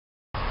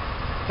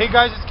Hey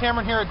guys, it's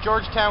Cameron here at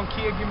Georgetown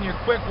Kia giving you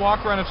a quick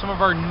walk around of some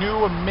of our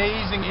new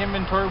amazing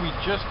inventory we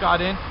just got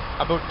in.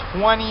 About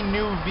 20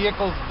 new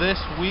vehicles this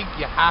week.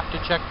 You have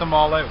to check them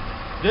all out.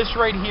 This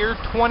right here,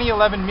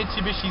 2011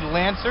 Mitsubushi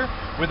Lancer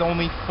with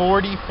only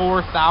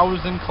 44,000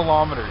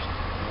 kilometers.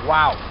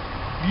 Wow.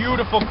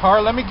 Beautiful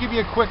car. Let me give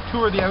you a quick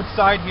tour of the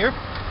outside here.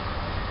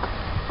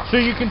 So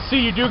you can see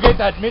you do get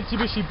that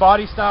Mitsubishi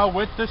body style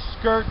with the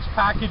skirts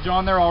package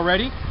on there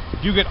already.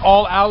 You get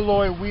all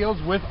alloy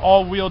wheels with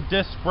all-wheel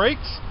disc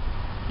brakes.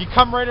 You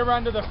come right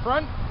around to the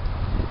front.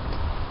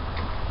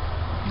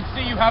 You can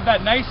see you have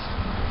that nice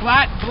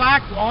flat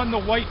black on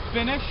the white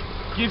finish.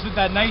 Gives it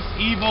that nice,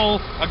 evil,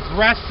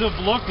 aggressive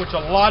look, which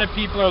a lot of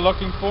people are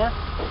looking for.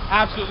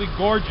 Absolutely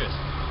gorgeous.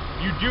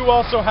 You do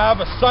also have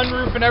a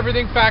sunroof and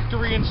everything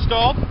factory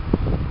installed.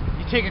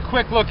 You take a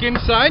quick look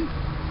inside.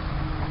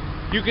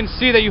 You can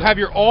see that you have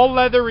your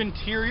all-leather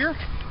interior,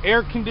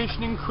 air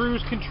conditioning,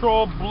 cruise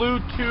control,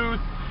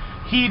 Bluetooth,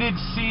 heated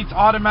seats,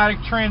 automatic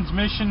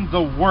transmission,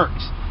 the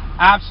works.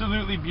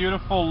 Absolutely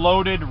beautiful,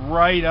 loaded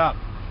right up.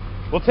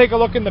 We'll take a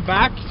look in the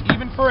back.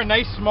 Even for a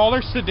nice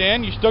smaller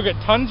sedan, you still get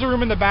tons of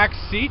room in the back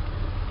seat.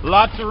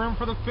 Lots of room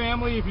for the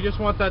family if you just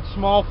want that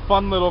small,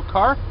 fun little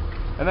car.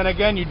 And then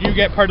again, you do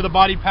get part of the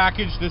body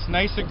package, this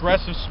nice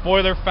aggressive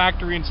spoiler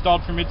factory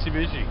installed from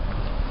Mitsubishi.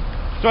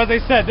 So as I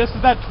said, this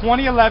is that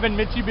 2011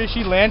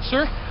 Mitsubishi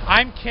Lancer.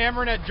 I'm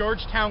Cameron at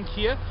Georgetown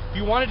Kia. If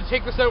you wanted to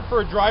take this out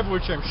for a drive,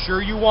 which I'm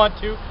sure you want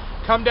to,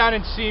 come down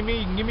and see me.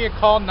 You can give me a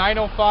call,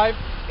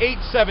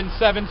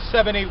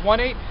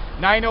 905-877-7818,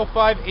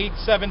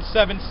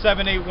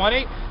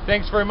 905-877-7818.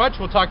 Thanks very much.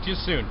 We'll talk to you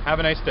soon. Have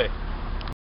a nice day.